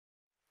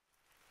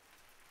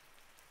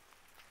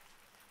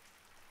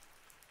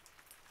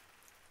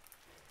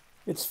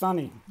It's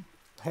funny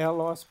how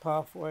life's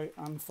pathway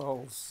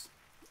unfolds.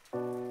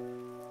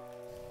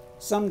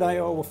 Someday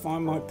I will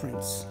find my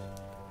prince,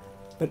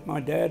 but my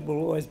dad will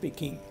always be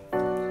king.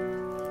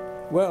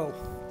 Well,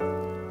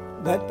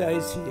 that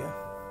day's here.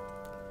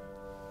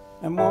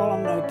 And while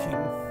I'm no king,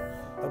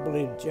 I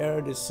believe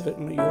Jarryd is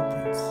certainly your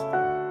prince.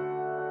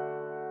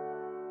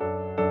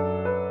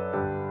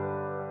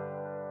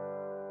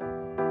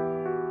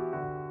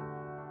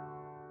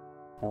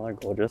 Hello,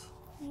 gorgeous.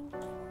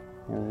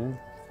 How are you?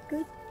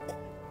 Good.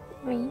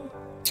 How are you?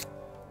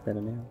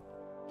 Better now.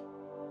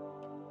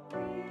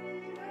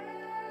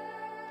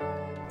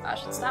 I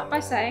should start by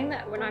saying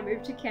that when I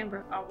moved to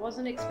Canberra, I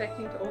wasn't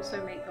expecting to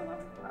also meet the love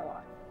of my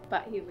life,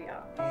 but here we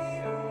are.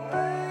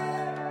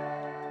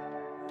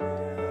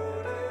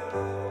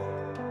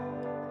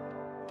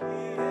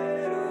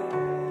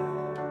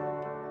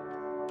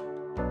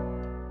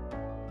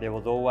 There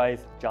was always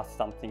just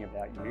something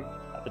about you.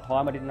 At the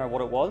time I didn't know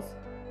what it was.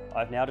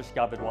 I've now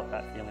discovered what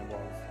that feeling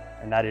was,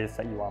 and that is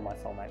that you are my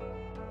soulmate.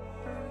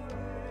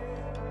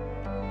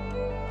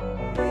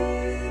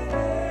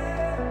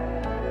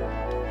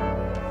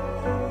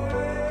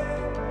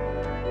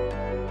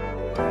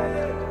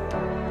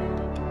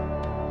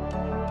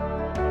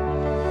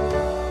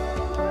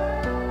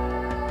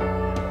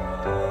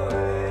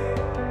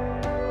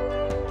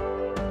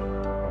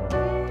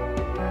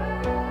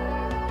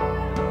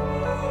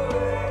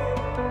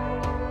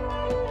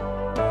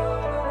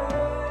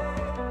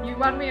 You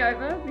won me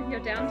over with your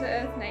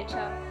down-to-earth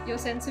nature, your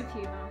sense of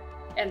humour,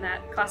 and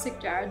that classic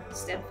Jarryd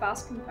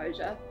steadfast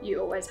composure you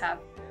always have.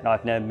 And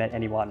I've never met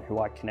anyone who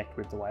I connect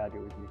with the way I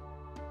do with you.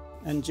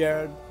 And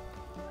Jarryd,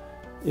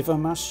 if I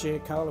must share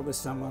Karla with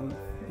someone,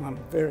 I'm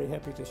very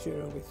happy to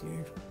share her with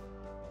you.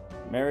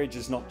 Marriage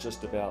is not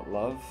just about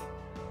love,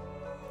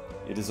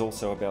 it is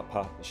also about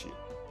partnership.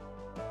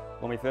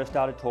 When we first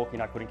started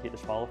talking, I couldn't keep the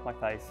smile off my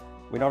face.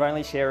 We not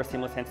only share a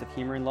similar sense of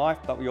humour in life,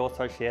 but we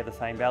also share the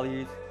same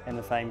values and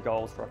the same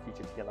goals for our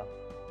future together.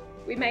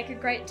 We make a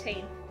great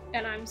team,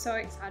 and I'm so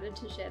excited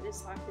to share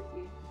this life with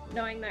you,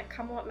 knowing that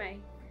come what may,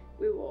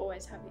 we will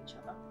always have each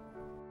other.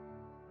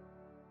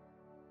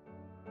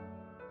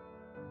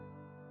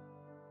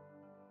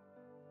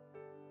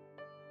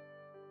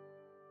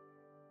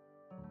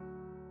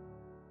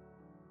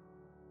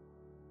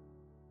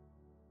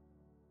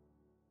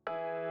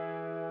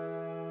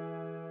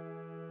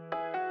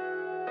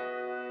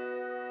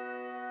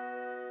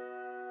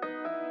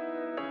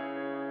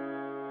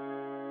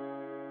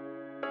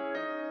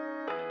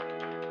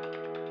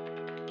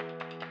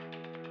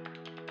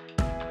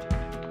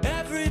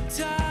 Every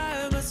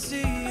time I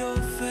see your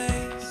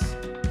face,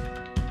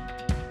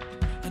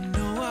 I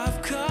know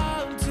I've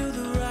come to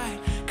the right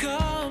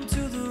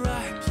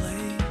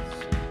place.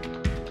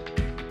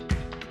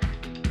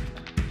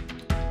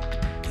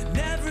 And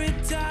every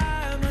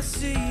time I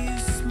see you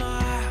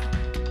smile,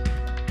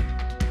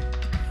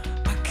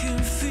 I can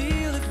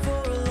feel it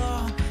for a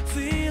long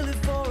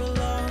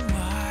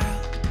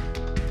while.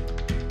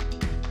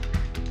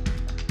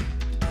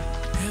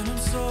 And I'm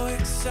so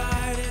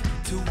excited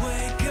to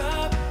wake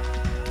up,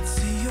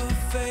 see your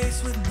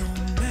face with no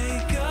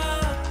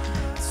makeup,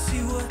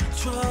 see what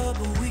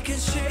trouble we can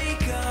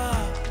shake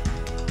up.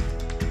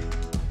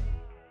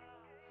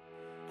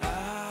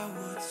 I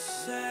would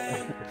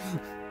say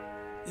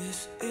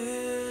this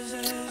is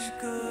as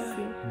good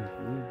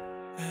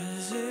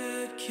as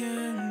it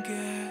can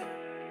get.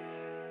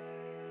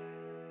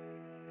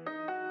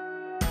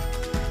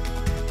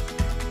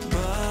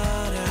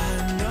 But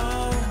I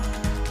know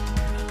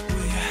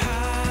we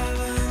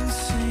haven't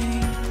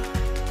seen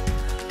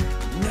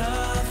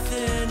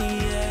nothing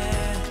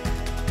yet.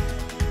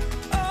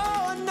 Oh,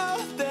 I know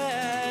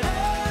that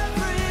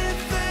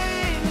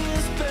everything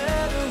is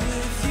better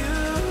with you.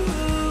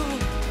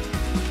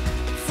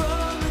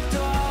 From the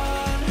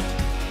dawn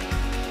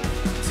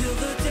till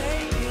the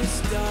day is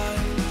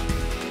done,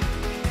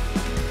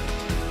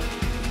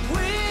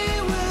 we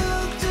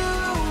will do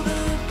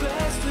the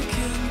best we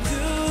can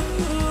do.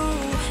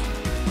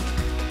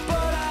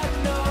 But I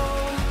know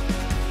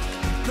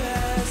the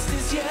best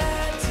is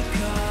yet to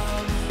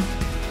come.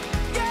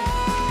 Yeah,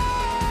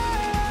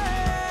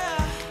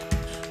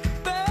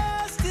 the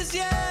best is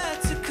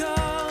yet to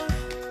come.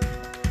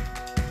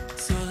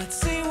 So let's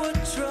see what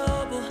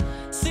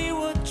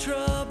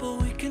trouble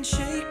we can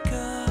shake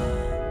up.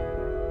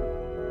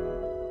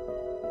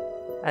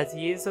 As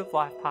years of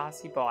life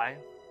pass you by,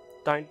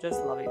 don't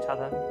just love each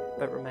other,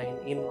 but remain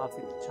in love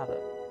with each other.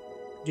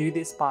 Do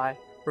this by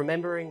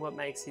remembering what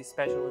makes you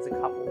special as a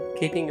couple,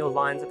 keeping your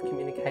lines of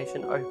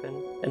communication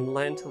open, and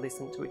learn to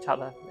listen to each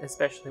other,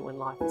 especially when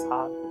life is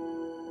hard.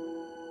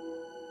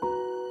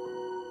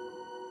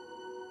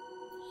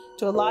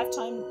 To a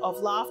lifetime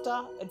of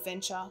laughter,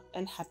 adventure,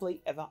 and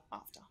happily ever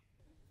after.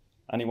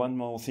 Only one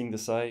more thing to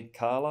say,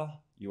 Karla,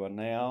 you are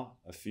now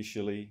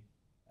officially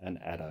an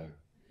addo.